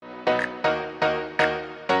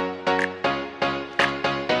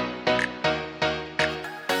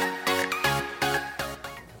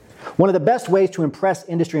One of the best ways to impress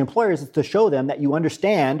industry employers is to show them that you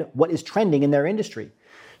understand what is trending in their industry.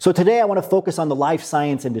 So today I want to focus on the life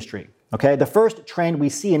science industry. Okay, the first trend we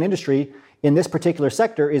see in industry in this particular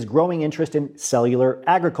sector is growing interest in cellular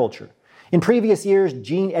agriculture. In previous years,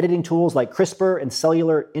 gene editing tools like CRISPR and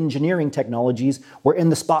cellular engineering technologies were in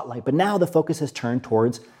the spotlight, but now the focus has turned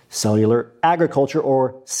towards cellular agriculture,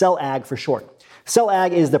 or cell ag for short. Cell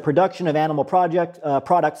ag is the production of animal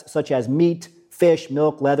products such as meat, fish,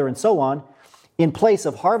 milk, leather, and so on, in place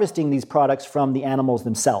of harvesting these products from the animals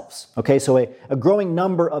themselves. Okay, so a growing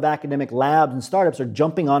number of academic labs and startups are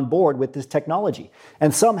jumping on board with this technology,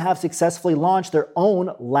 and some have successfully launched their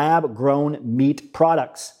own lab-grown meat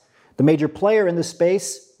products. The major player in this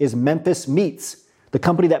space is Memphis Meats, the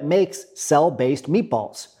company that makes cell-based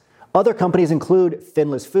meatballs. Other companies include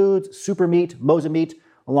Finless Foods, Supermeat, Mosameat,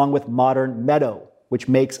 along with Modern Meadow, which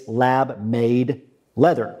makes lab-made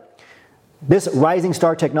leather. This rising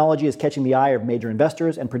star technology is catching the eye of major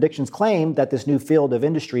investors, and predictions claim that this new field of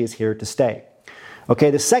industry is here to stay. Okay,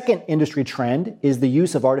 the second industry trend is the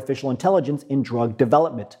use of artificial intelligence in drug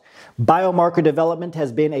development. Biomarker development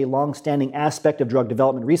has been a long-standing aspect of drug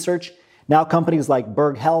development research. Now companies like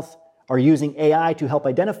Berg Health are using AI to help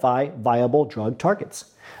identify viable drug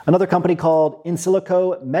targets. Another company called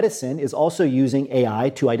Insilico Medicine is also using AI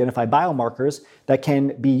to identify biomarkers that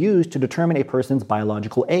can be used to determine a person's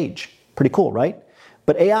biological age. Pretty cool, right?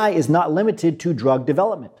 But AI is not limited to drug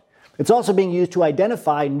development. It's also being used to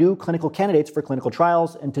identify new clinical candidates for clinical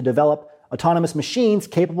trials and to develop autonomous machines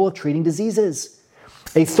capable of treating diseases.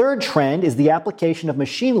 A third trend is the application of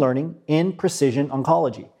machine learning in precision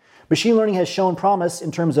oncology. Machine learning has shown promise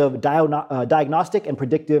in terms of diagnostic and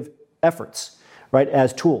predictive efforts, right,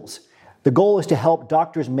 as tools. The goal is to help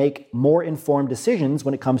doctors make more informed decisions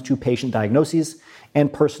when it comes to patient diagnoses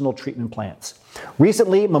and personal treatment plans.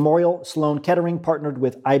 Recently, Memorial Sloan Kettering partnered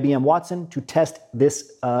with IBM Watson to test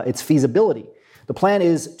its feasibility. The plan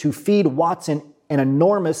is to feed Watson an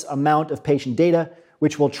enormous amount of patient data,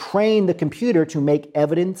 which will train the computer to make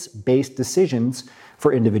evidence-based decisions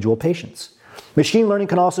for individual patients. Machine learning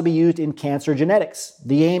can also be used in cancer genetics.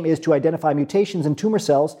 The aim is to identify mutations in tumor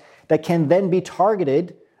cells that can then be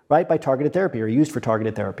targeted, right, by targeted therapy or used for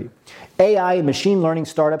targeted therapy. AI and machine learning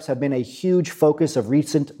startups have been a huge focus of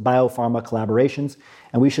recent biopharma collaborations,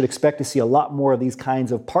 and we should expect to see a lot more of these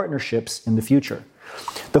kinds of partnerships in the future.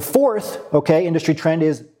 The fourth, industry trend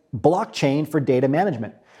is blockchain for data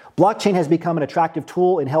management. Blockchain has become an attractive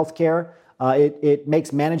tool in healthcare. It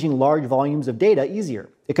makes managing large volumes of data easier.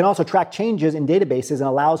 It can also track changes in databases and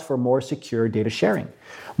allows for more secure data sharing.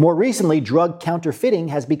 More recently, drug counterfeiting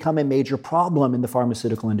has become a major problem in the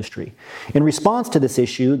pharmaceutical industry. In response to this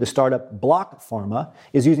issue, the startup Block Pharma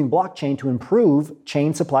is using blockchain to improve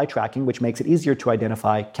chain supply tracking, which makes it easier to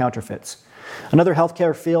identify counterfeits. Another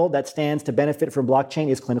healthcare field that stands to benefit from blockchain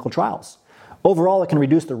is clinical trials. Overall, it can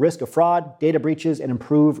reduce the risk of fraud, data breaches, and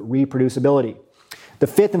improve reproducibility. The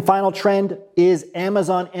fifth and final trend is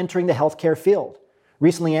Amazon entering the healthcare field.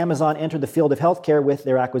 Recently, Amazon entered the field of healthcare with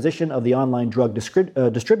their acquisition of the online drug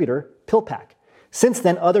distributor, PillPack. Since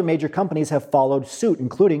then, other major companies have followed suit,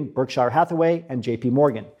 including Berkshire Hathaway and JP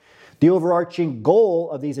Morgan. The overarching goal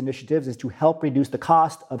of these initiatives is to help reduce the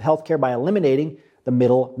cost of healthcare by eliminating the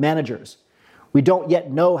middle managers. We don't yet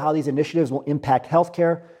know how these initiatives will impact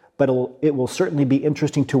healthcare, but it will certainly be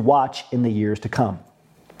interesting to watch in the years to come.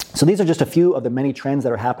 So these are just a few of the many trends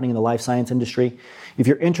that are happening in the life science industry. If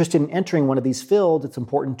you're interested in entering one of these fields, it's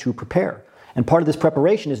important to prepare. And part of this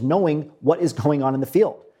preparation is knowing what is going on in the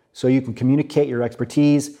field, so you can communicate your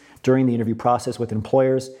expertise during the interview process with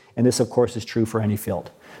employers. And this, of course, is true for any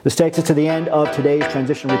field. This takes us to the end of today's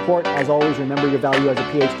transition report. As always, remember your value as a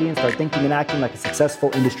PhD and start thinking and acting like a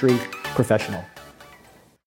successful industry professional.